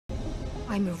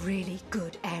I'm a really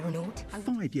good aeronaut.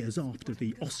 5 years after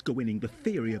the Oscar-winning The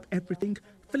Theory of Everything,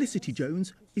 Felicity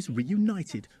Jones is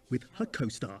reunited with her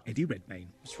co-star Eddie Redmayne.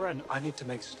 Miss Wren, I need to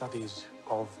make studies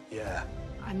of the air.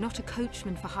 I'm not a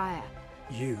coachman for hire.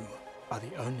 You are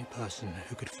the only person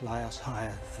who could fly us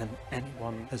higher than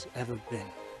anyone has ever been.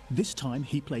 This time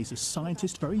he plays a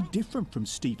scientist very different from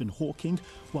Stephen Hawking,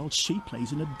 while she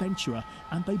plays an adventurer,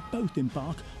 and they both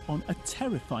embark on a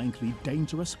terrifyingly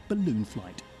dangerous balloon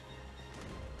flight.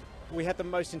 We had the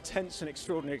most intense and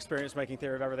extraordinary experience making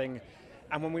Theory of Everything,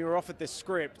 and when we were offered this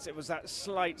script, it was that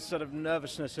slight sort of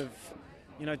nervousness of,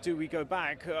 you know, do we go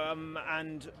back?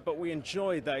 But we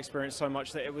enjoyed that experience so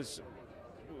much that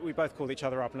we both called each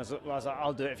other up, and I was like,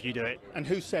 I'll do it if you do it. And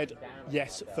who said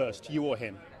yes first, you or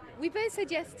him? We both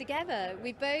said yes together.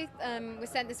 We both were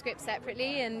sent the script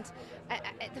separately, and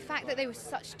the fact that they were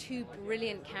such two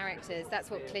brilliant characters, that's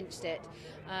what clinched it.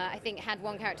 I think had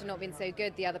one character not been so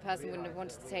good, the other person wouldn't have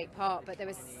wanted to take part, but there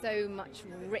was so much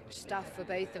rich stuff for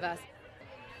both of us.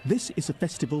 This is a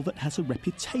festival that has a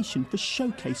reputation for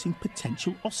showcasing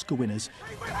potential Oscar winners.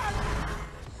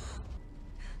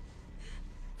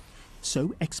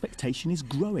 So expectation is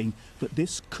growing that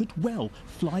this could well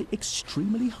fly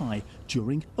extremely high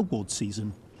during award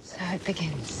season. So it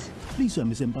begins. Lisa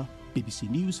Mzimba, BBC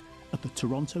News, at the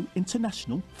Toronto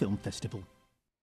International Film Festival.